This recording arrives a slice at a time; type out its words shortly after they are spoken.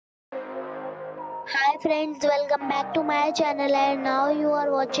friends, welcome back to my channel, and now you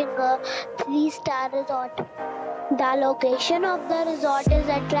are watching a 3-star resort. The location of the resort is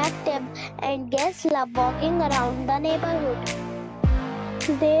attractive and guests love walking around the neighborhood.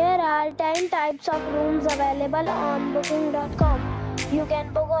 There are 10 types of rooms available on booking.com. You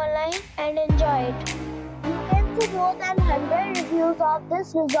can book online and enjoy it. You can see more than 100 reviews of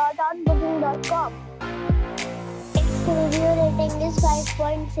this resort on booking.com. Its review rating is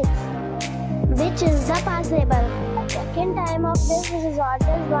 5.6, which is the passable. The check-in time of this resort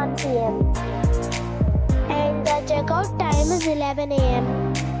is 1 p.m. and the checkout time is 11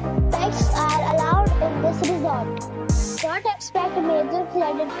 a.m. Pets are allowed in this resort. Don't expect major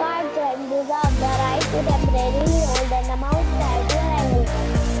credit cards and reserve the right to temporarily hold an amount prior to arrival.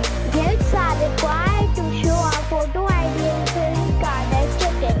 Guests are required to show a photo ID and credit card at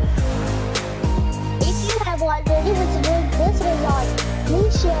check-in. If you have already visited this resort,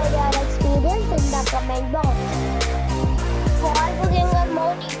 please share your experience in the comment box. For booking or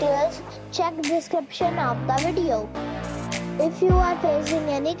more details, check the description of the video. If you are facing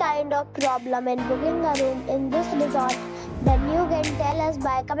any kind of problem in booking a room in this resort, then you can tell us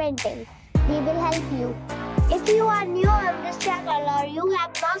by commenting. We will help you. If you are new on this channel or you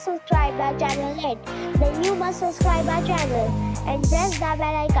have not subscribed our channel yet, then you must subscribe our channel and press the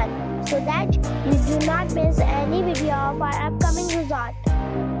bell icon so that you do not miss any video of our upcoming resort.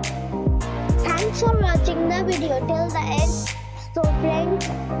 Thanks for watching the video till the end. So friends,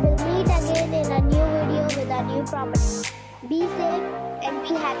 we'll meet again in a new video with a new property. Be safe and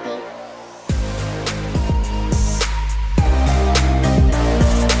be happy.